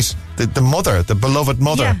 even Kate, the mother, the beloved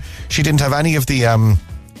mother, she didn't have any of the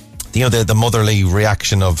the motherly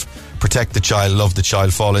reaction of protect the child, love the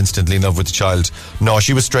child, fall instantly in love with the child. No,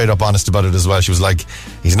 she was straight up honest about it as well. She was like,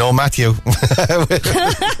 he's no Matthew.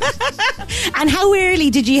 And how early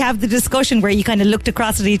did you have the discussion where you kind of looked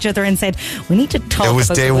across at each other and said, we need to talk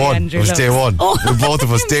about day one. It was day one. Oh, both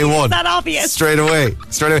of us, day one. That obvious. Straight away.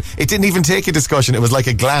 It didn't even take a discussion. It was like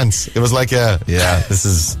a glance. It was like this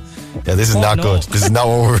is not good. This is not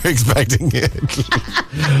what we were expecting.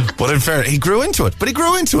 But in fairness, he grew into it.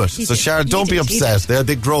 So Sharon, don't be upset.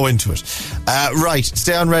 They grow into it. Right,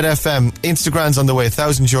 stay on Red FM. Instagram's on the way.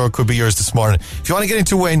 €1,000 could be yours this morning. If you want to get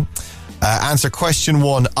into win, answer question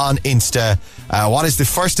 1 on Insta. What is the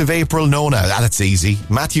 1st of April known as? That's easy.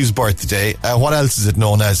 Matthew's birthday. What else is it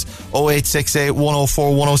known as? 0868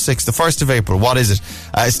 104 106. The 1st of April. What is it?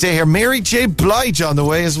 Stay here. Mary J. Blige on the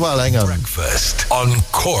way as well. Hang on. Breakfast on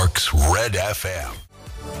Cork's Red FM.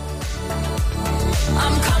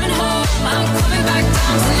 I'm coming home, I'm coming back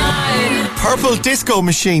down tonight. Purple Disco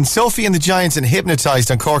Machine, Sophie and the Giants, and Hypnotised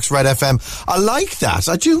on Cork's Red FM. I like that.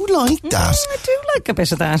 I do like that. I do like a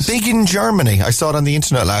bit of that. Big in Germany. I saw it on the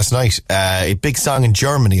internet last night. A big song in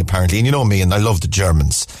Germany, apparently. And you know me, and I love the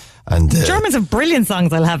Germans. And Germans have brilliant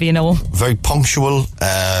songs, I'll have you know. Very punctual.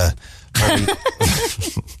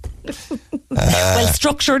 Well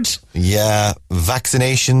structured. Yeah,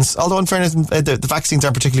 vaccinations. Although in fairness, the vaccines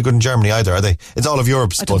aren't particularly good in Germany either, are they? It's all of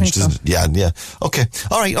Europe sponged, isn't it? Yeah. Okay.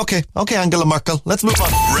 All right, okay, Angela Merkel. Let's move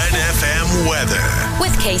on. Red FM weather.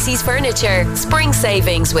 With Casey's Furniture. Spring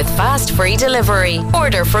savings with fast free delivery.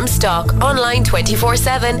 Order from stock online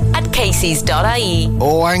 24/7 at Casey's.ie.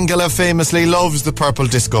 Oh, Angela famously loves the Purple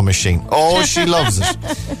Disco Machine. Oh, she loves it.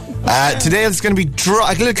 Today it's going to be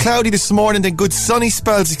dry, a little cloudy this morning, then good sunny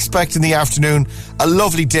spells expected in the afternoon. A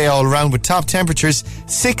lovely day all around with top temperatures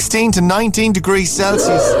 16 to 19 degrees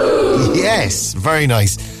Celsius. Yes, very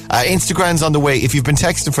nice. Instagram's on the way. If you've been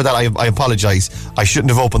texting for that, I apologise. I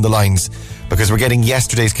shouldn't have opened the lines because we're getting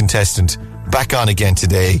yesterday's contestant back on again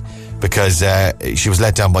today because she was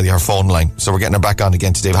let down by her phone line. So we're getting her back on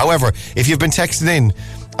again today. However, if you've been texting in,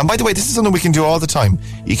 and by the way, this is something we can do all the time.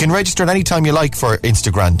 You can register at any time you like for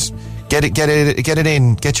Instagram. Get it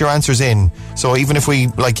in. Get your answers in. So even if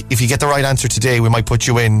if you get the right answer today, we might put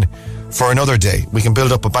you in for another day. We can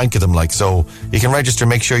build up a bank of them, so you can register.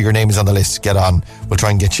 Make sure your name is on the list. Get on. We'll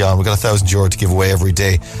try and get you on. We've got €1,000 to give away every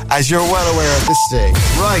day, as you're well aware at this stage.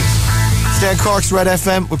 Right. Stay on Cork's Red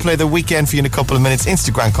FM. We'll play The Weekend for you in a couple of minutes.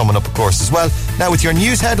 Instagram coming up, of course, as well. Now with your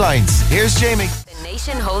news headlines. Here's Jamie.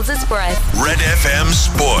 Nation holds its breath. Red FM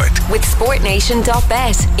Sport. With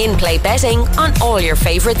SportNation.bet. In-play betting on all your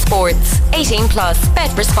favourite sports. 18 plus.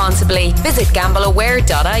 Bet responsibly. Visit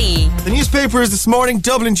gambleaware.ie. The newspapers this morning,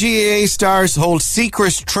 Dublin GAA stars hold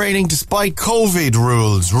secret training despite COVID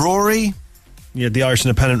rules. Rory? Yeah, the Irish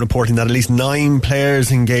Independent reporting that at least 9 players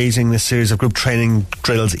engaging in a series of group training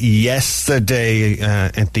drills yesterday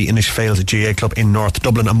at the Innisfails GAA club in North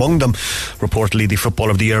Dublin. Among them, reportedly, the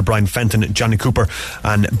Footballer of the Year, Brian Fenton, Johnny Cooper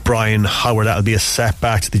and Brian Howard. That'll be a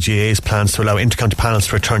setback to the GAA's plans to allow intercounty panels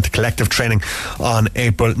to return to collective training on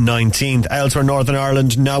April 19th. Elsewhere, Northern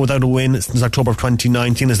Ireland, now without a win since October of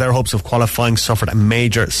 2019, as their hopes of qualifying suffered a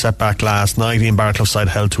major setback last night. Ian Barraclough's side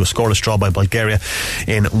held to a scoreless draw by Bulgaria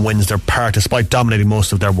in Windsor Park, despite dominating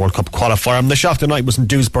most of their World Cup qualifier. And the shock tonight was in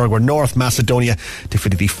Duisburg, where North Macedonia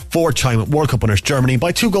defeated the 4-time World Cup winners Germany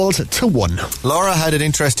by 2-1. Laura had an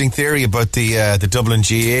interesting theory about the Dublin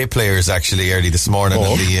GAA players actually early this morning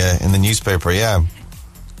in the newspaper. Yeah.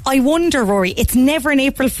 I wonder, Rory, it's never an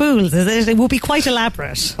April Fool's, is it? It would be quite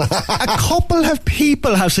elaborate. A couple of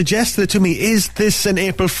people have suggested it to me. Is this an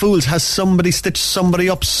April Fool's? Has somebody stitched somebody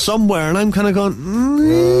up somewhere? And I'm kind of going,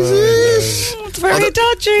 it's very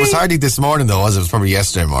dodgy. It was hardly this morning though, was it? It was probably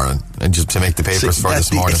yesterday morning, and just to make the papers for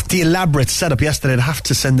this morning. It's the elaborate setup yesterday. I'd have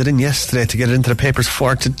to send it in yesterday to get it into the papers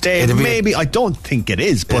for today. Maybe, I don't think it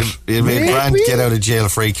is, but it'll be a grand get out of jail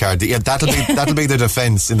free card. Yeah, that'll be the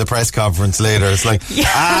defence in the press conference later. It's like,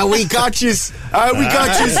 we got yous. We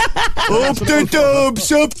got yous. Up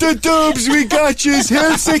the dubs, we got yous.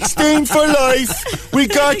 Hill 16 for life. We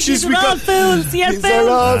got yous. We got fools. Yes, they're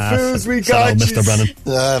all fools. We got yous. Mr. Brennan.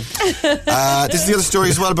 This is the other story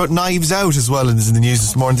as well about Knives Out as well, and this is in the news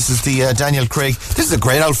this morning. This is the Daniel Craig. This is a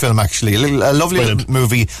great out film actually. A lovely little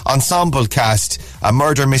movie, ensemble cast, a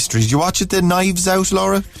murder mystery. Did you watch it, the Knives Out,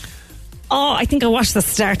 Laura? Oh, I think I watched the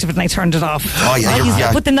start of it and I turned it off. Oh,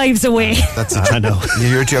 yeah. Put the knives away. That's it. I know.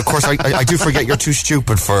 Of course, I do forget you're too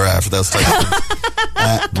stupid for those types of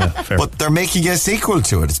things. But they're making a sequel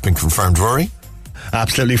to it. It's been confirmed, Rory.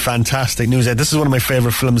 Absolutely fantastic news. This is one of my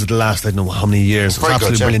favourite films of the last, I don't know how many years. It was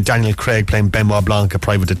absolutely brilliant. Daniel Craig playing Benoit Blanc, a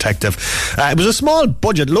private detective. It was a small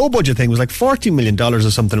budget, low budget thing. It was like $40 million or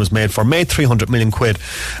something it was made for. Made 300 million quid.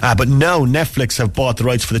 But now Netflix have bought the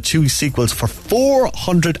rights for the 2 sequels for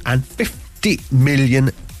 $450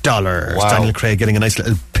 million. Wow. Daniel Craig getting a nice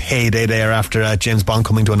little payday there after James Bond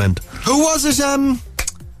coming to an end. Who was it?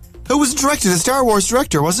 Who was the director? The Star Wars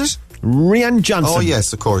director, was it? Rian Johnson. Oh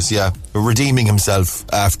yes, of course, yeah. Redeeming himself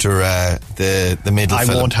after the middle film.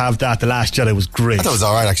 I won't have that. The Last Jedi was great. I thought it was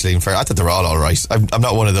alright actually, in fair. I thought they were all alright. I'm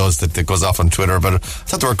not one of those that goes off on Twitter about it. I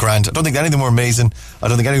thought they were grand. I don't think any of them were amazing. I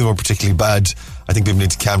don't think any of them were particularly bad. I think people need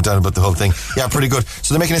to calm down about the whole thing. Yeah, pretty good.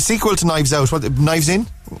 So they're making a sequel to Knives Out. What, Knives In?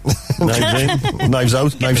 Knives In, Knives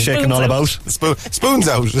Out, Knives Shaking all about. Spoons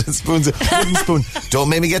out. Spoons out. Wooden spoon. Don't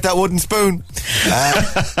make me get that wooden spoon.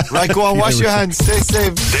 Right, go on, wash your hands. Stay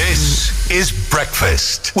safe. This is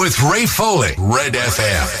Breakfast with Ray Foley, Red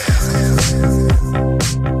FM.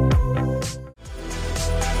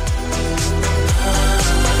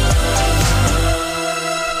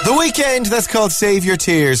 The Weekend, that's called Save Your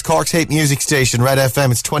Tears. Cork's hate music station, Red FM.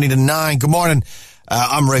 It's 20 to 9. Good morning.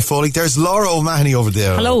 I'm Ray Foley. There's Laura O'Mahony over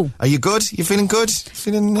there. Hello. Are you good? You feeling good?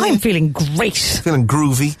 I'm feeling great. Feeling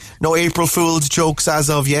groovy. No April Fool's jokes as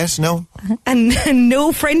of yet, no? And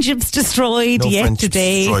no friendships destroyed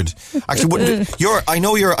today. Actually, I don't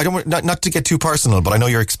want, not to get too personal, but I know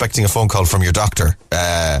you're expecting a phone call from your doctor on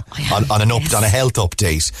a health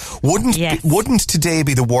update. Wouldn't today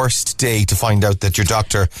be the worst day to find out that your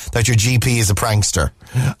GP is a prankster?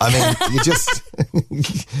 I mean,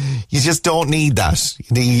 you just don't need that.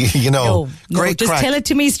 No, just crack. Tell it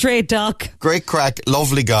to me straight, Doc. Great crack,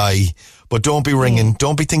 lovely guy, but don't be ringing.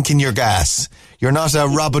 Don't be thinking you're gas. You're not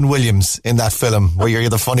Robin Williams in that film where you're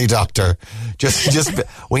the funny doctor. Just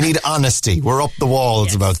we need honesty. We're up the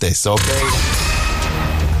walls about this, okay?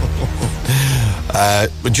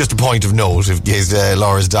 Just a point of note, in case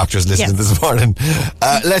Laura's doctor's listening this morning.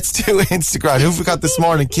 Let's do Instagram. Who've we got this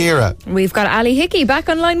morning? Kira. We've got Ali Hickey back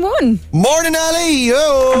on line 1. Morning, Ali.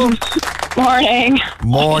 Yo. Morning.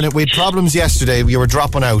 We had problems yesterday. You were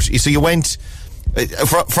dropping out. So you went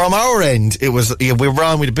from our end. It was we were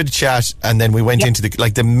on with a bit of chat, and then we went into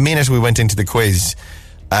the minute we went into the quiz.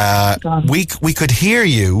 We could hear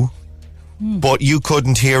you. But you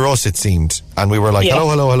couldn't hear us, it seemed. And we were like,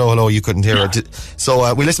 hello. You couldn't hear it.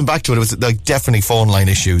 So we listened back to it. It was definitely phone line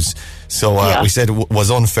issues. So we said it was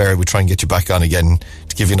unfair. We'd try and get you back on again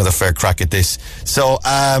to give you another fair crack at this. So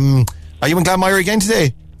are you in Glanmire again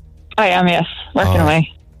today? I am, yes. Working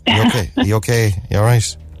away. Are you okay? You all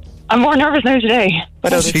right? I'm more nervous now today,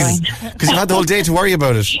 but I'll be fine. Because you've had the whole day to worry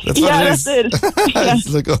about it. That's what it is. That's it.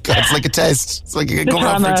 It's like, oh God, it's like a test. It's like you're going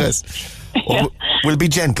out for a test. We'll be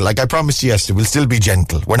gentle. Like I promised you yesterday, we'll still be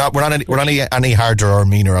gentle. We're not any harder or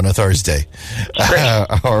meaner on a Thursday.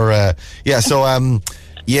 Yesterday.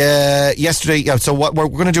 Yeah. So what we're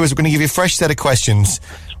going to do is we're going to give you a fresh set of questions.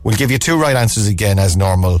 We'll give you 2 right answers again as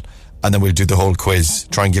normal, and then we'll do the whole quiz.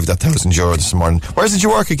 Try and give that €1,000 this morning. Where did you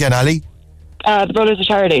work again, Ali? The Brothers of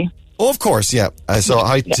Charity. Oh, of course, yeah. So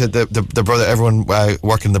hi to the brother, everyone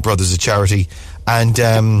working the Brothers of Charity, and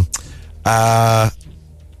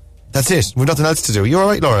that's it. We've nothing else to do. You all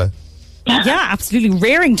right, Laura? Yeah, absolutely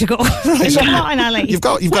raring to go. Come on, Ali. You've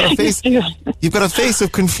got a face. You've got a face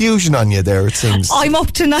of confusion on you there. It seems. I'm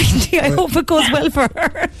up to 90. I hope it goes well for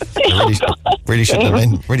her. Really shouldn't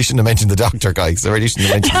have mentioned the doctor, guys. I really shouldn't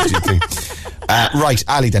have mentioned the GP. Right,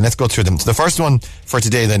 Ali. Then let's go through them. So the first one for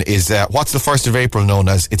today then is what's the 1st of April known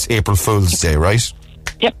as? It's April Fool's Day, right?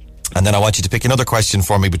 Yep. And then I want you to pick another question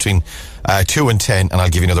for me between 2 and 10, and I'll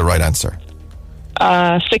give you another right answer.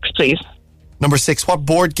 6, please. Number 6, what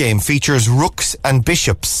board game features rooks and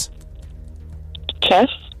bishops? Chess.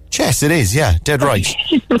 Chess, it is, yeah, dead right.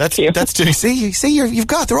 That's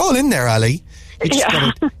they're all in there, Ali. You just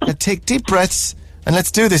gotta take deep breaths and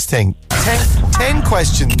let's do this thing. 10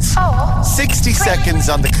 questions, 60 seconds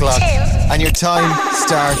on the clock, and your time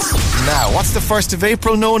starts now. What's the 1st of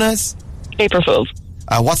April known as? April Fools.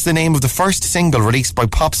 What's the name of the first single released by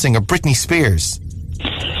pop singer Britney Spears?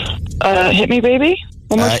 Hit Me Baby.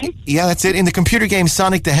 Yeah, that's it. In the computer game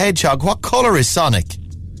Sonic the Hedgehog, what colour is Sonic?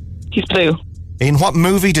 He's blue. In what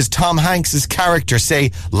movie does Tom Hanks' character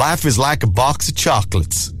say, life is like a box of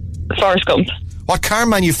chocolates? Forrest Gump. What car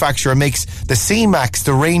manufacturer makes the C-Max,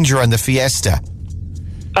 the Ranger and the Fiesta?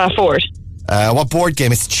 Ford. What board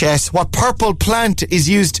game? It's chess. What purple plant is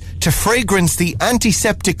used to fragrance the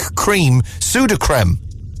antiseptic cream Sudocrem?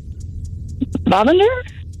 Lavender?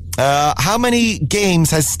 How many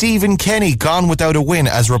games has Stephen Kenny gone without a win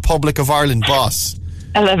as Republic of Ireland boss?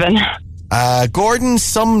 11. Gordon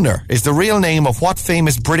Sumner is the real name of what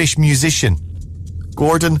famous British musician?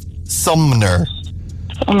 Gordon Sumner.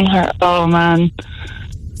 Sumner. Oh, man.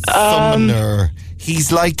 Sumner.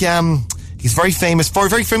 He's like, he's very famous,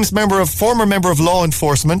 former member of law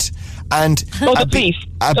enforcement, and the beef.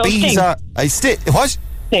 Bees are what?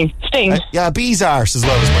 Sting. Yeah, bees arse as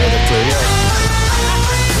well as my other clue. Yeah.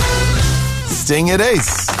 Sting it is.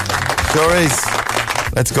 Sure is.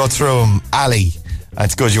 Let's go through them. Ali,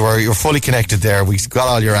 that's good. You're fully connected there. We got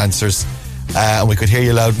all your answers. And we could hear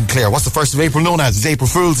you loud and clear. What's the 1st of April known as? It's April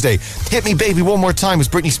Fool's Day. Hit Me Baby One More Time was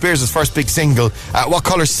Britney Spears' first big single. What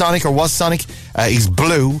colour Sonic, or was Sonic? He's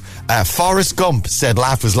blue. Forrest Gump said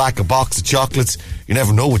life was like a box of chocolates. You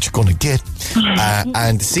never know what you're going to get.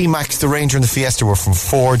 And C-Max, the Ranger and the Fiesta were from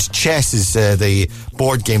Ford. Chess is the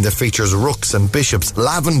board game that features rooks and bishops.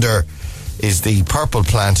 Lavender is the purple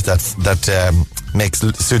plant that makes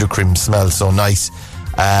Sudocrem smell so nice.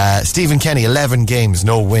 Stephen Kenny, 11 games,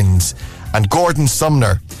 no wins. And Gordon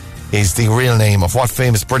Sumner is the real name of what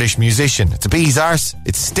famous British musician? It's a bee's arse.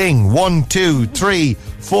 It's Sting. 1, 2, 3,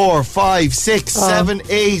 4, 5, 6, 7,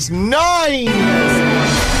 8, 9.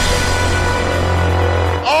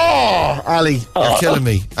 Oh, Ali, you're killing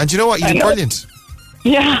me. And you know what? You did brilliant.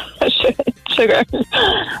 Yeah, sugar. Will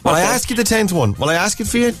I ask you the 10th one? Will I ask it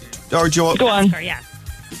for you? Or do you... Go on. Yeah.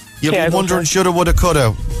 You'll be wondering, shoulda, woulda,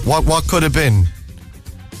 coulda. What could have been?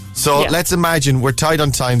 So let's imagine we're tied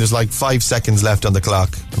on time. There's like 5 seconds left on the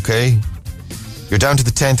clock, okay? You're down to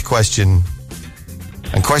the 10th question.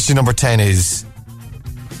 And question number 10 is,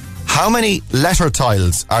 how many letter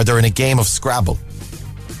tiles are there in a game of Scrabble?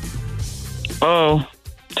 Oh.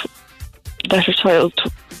 Letter tile.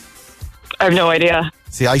 I have no idea.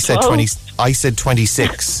 See, I said 20. I said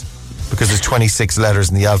 26 because there's 26 letters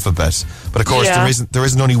in the alphabet. But of course, there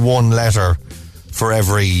isn't only one letter for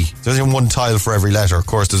every. There's only one tile for every letter. Of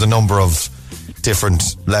course, there's a number of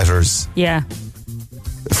different letters. Yeah.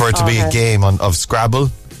 For it to be a game of Scrabble,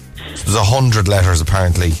 there's 100 letters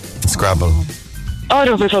apparently in Scrabble. Oh, I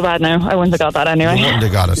don't feel so bad now. I wouldn't have got that anyway. You wouldn't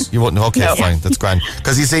have got it. You wouldn't. Okay, No. fine. That's grand.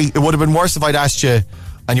 Because you see, it would have been worse if I'd asked you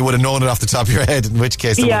and you would have known it off the top of your head, in which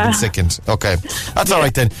case I would have been sickened. Okay. That's all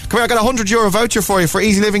right then. Come here, I got a €100 voucher for you for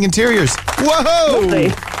Easy Living Interiors. Whoa! Lovely.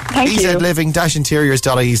 Thank you.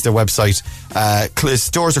 easyliving-interiors.ie is their website.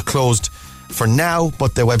 Stores are closed for now,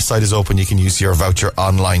 but the website is open. You can use your voucher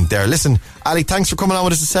online there. Listen, Ali, thanks for coming on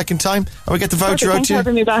with us a second time. And we get the voucher out to you. Thanks for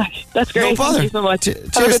having me back. That's great. No bother. Thank you so much.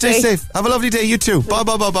 Cheers, stay safe. Have a lovely day, you too. Bye.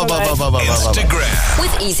 Instagram.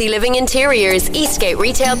 With Easy Living Interiors, Eastgate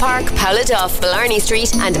Retail Park, Powladuff, Blarney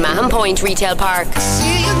Street and Mahon Point Retail Park.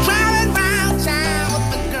 See you driving round town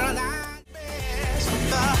with the girl I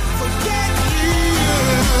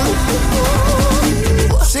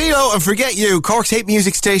Philo and Forget You, Cork's hit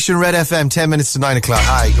music station, Red FM, 10 minutes to 9 o'clock.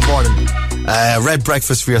 Hi, good morning. Red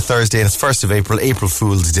breakfast for your Thursday, and it's 1st of April, April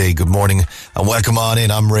Fool's Day. Good morning and welcome on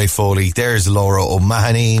in. I'm Ray Foley. There's Laura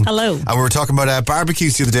O'Mahony. Hello. And we were talking about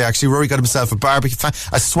barbecues the other day, actually. Rory got himself a barbecue,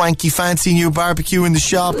 a swanky, fancy new barbecue in the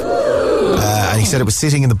shop. And he said it was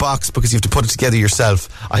sitting in the box because you have to put it together yourself.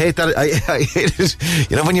 I hate that. I hate it.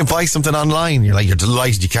 You know, when you buy something online, you're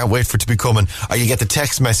delighted, you can't wait for it to be coming. Or you get the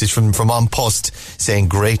text message from On Post saying,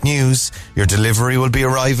 great news, your delivery will be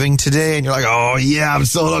arriving today. And you're like, oh yeah, I'm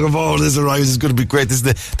so looking forward to this arrives. It's going to be great. This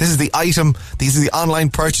is the item, this is the online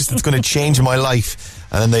purchase that's going to change my life.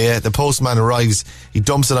 And then the postman arrives, he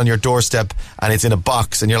dumps it on your doorstep, and it's in a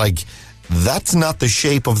box, and you're like, that's not the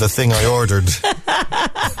shape of the thing I ordered.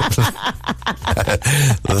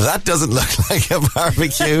 That doesn't look like a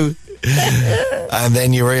barbecue. And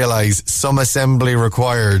then you realise some assembly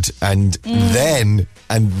required, and then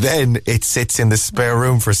it sits in the spare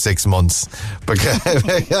room for 6 months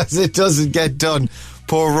because it doesn't get done.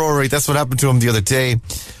 Poor Rory, that's what happened to him the other day.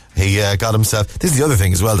 He got himself. This is the other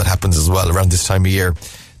thing as well that happens as well around this time of year,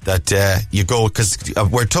 that you go, because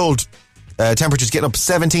we're told temperatures getting up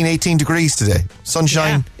 17, 18 degrees today.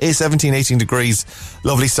 Sunshine, 17, 18 degrees.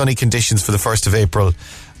 Lovely sunny conditions for the 1st of April.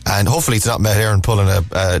 And hopefully it's not Met Éireann pulling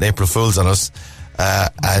an April Fool's on us.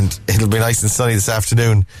 And it'll be nice and sunny this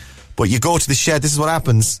afternoon. But you go to the shed, this is what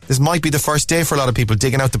happens. This might be the first day for a lot of people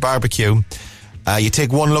digging out the barbecue. You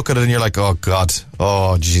take one look at it and you're like, oh God,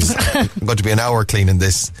 oh jeez, I'm going to be an hour cleaning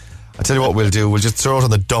this. I tell you what we'll do, we'll just throw it on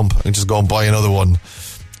the dump and just go and buy another one.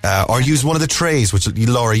 Or use one of the trays, which,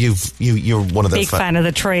 Laura, you're one of the... Big fan of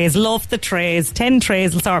the trays, love the trays. 10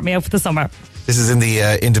 trays will sort me out for the summer. This is in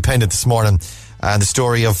the Independent this morning, and the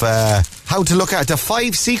story of how to look at the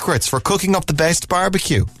 5 secrets for cooking up the best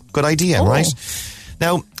barbecue. Good idea, right?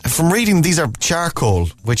 Now, from reading, these are charcoal,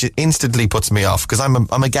 which it instantly puts me off, because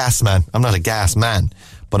I'm a gas man. I'm not a gas man,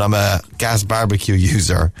 but I'm a gas barbecue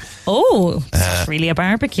user. Oh, it's not really a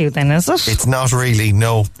barbecue then, is it? It's not really,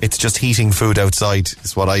 no. It's just heating food outside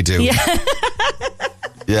is what I do. Yeah.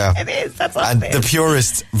 Yeah. It is, that's what and it is. the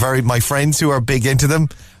purists, my friends who are big into them,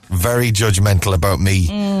 very judgmental about me.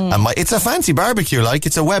 And it's a fancy barbecue, like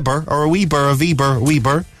it's a Weber or a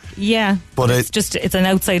Weber. Yeah. But it's an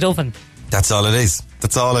outside oven. That's all it is.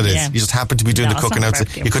 That's all it is. Yeah. You just happen to be doing the it's cooking not outside.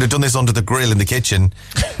 barbecue. You could have done this under the grill in the kitchen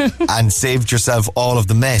and saved yourself all of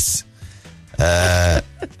the mess.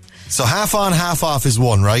 So half on, half off is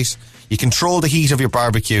one, right? You control the heat of your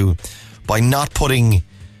barbecue by not putting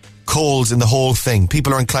coals in the whole thing.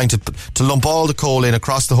 People are inclined to lump all the coal in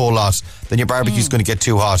across the whole lot. Then your barbecue's going to get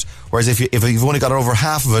too hot. Whereas if you've only got over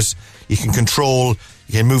half of it, you can control.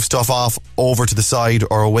 You can move stuff off over to the side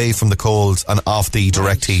or away from the coals and off the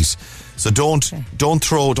direct heat. So don't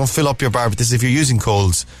fill up your barbecue. This is if you're using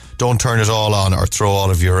coals, don't turn it all on or throw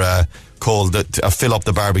all of your coal, fill up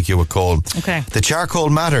the barbecue with coal. Okay. The charcoal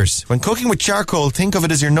matters. When cooking with charcoal, think of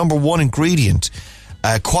it as your number one ingredient.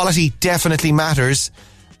 Quality definitely matters,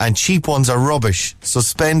 and cheap ones are rubbish. So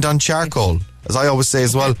spend on charcoal. As I always say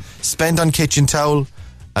as well, spend on kitchen towel,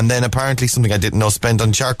 and then apparently something I didn't know, spend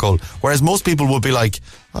on charcoal. Whereas most people would be like,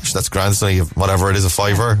 gosh, that's grand, so you have whatever it is, a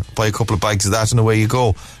 £5, buy a couple of bags of that and away you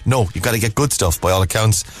go. No, you've got to get good stuff by all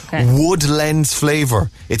accounts. Okay. Wood lends flavour.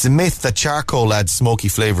 It's a myth that charcoal adds smoky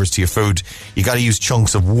flavours to your food. You got to use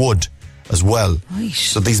chunks of wood as well. Right.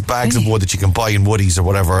 So these bags of wood that you can buy in Woodies or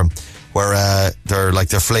whatever, where they're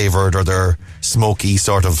flavoured or they're smoky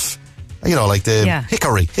sort of, you know, like the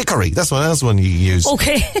hickory. That's one you use.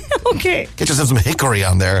 Okay. Get yourself some hickory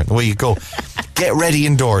on there, and away you go. Get ready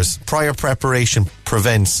indoors. Prior preparation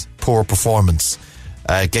prevents poor performance.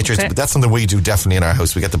 That's something we do definitely in our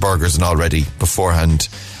house. We get the burgers and all ready beforehand,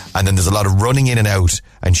 and then there's a lot of running in and out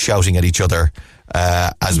and shouting at each other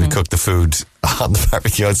as we cook the food on the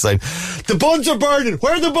barbecue outside. The buns are burning.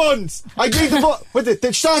 Where are the buns? I need the bun.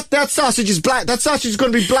 That sausage is black. That sausage is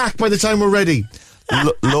going to be black by the time we're ready.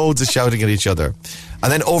 Loads of shouting at each other.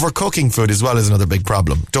 And then overcooking food as well is another big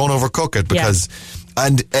problem. Don't overcook it because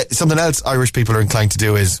and something else Irish people are inclined to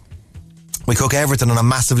do is we cook everything on a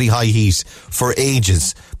massively high heat for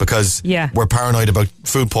ages because we're paranoid about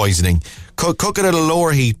food poisoning. Cook it at a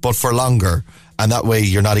lower heat but for longer, and that way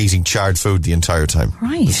you're not eating charred food the entire time.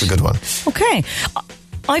 Right. That's a good one. Okay.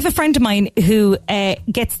 I have a friend of mine who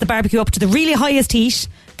gets the barbecue up to the really highest heat,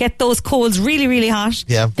 get those coals really, really hot,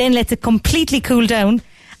 then lets it completely cool down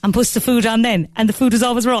and puts the food on then, and the food is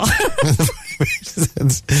always raw.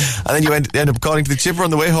 And then you end up calling to the chipper on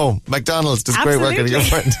the way home. McDonald's does great work on your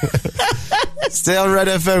friend. Stay on Red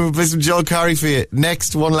FM. We'll play some Joe Carey for you.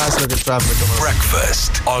 Next, one last look at traffic.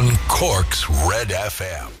 Breakfast on Cork's Red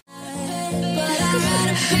FM.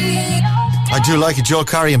 I do like it. Joe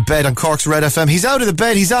Curry in bed on Cork's Red FM. He's out of the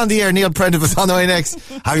bed. He's on the air. Neil Prendeville's on the way next.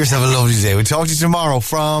 Have yourself a lovely day. We'll talk to you tomorrow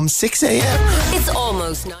from 6 a.m. It's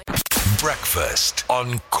almost 9. Breakfast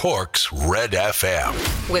on Cork's Red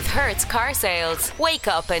FM. With Hertz Car Sales. Wake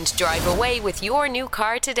up and drive away with your new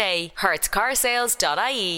car today. hertzcarsales.ie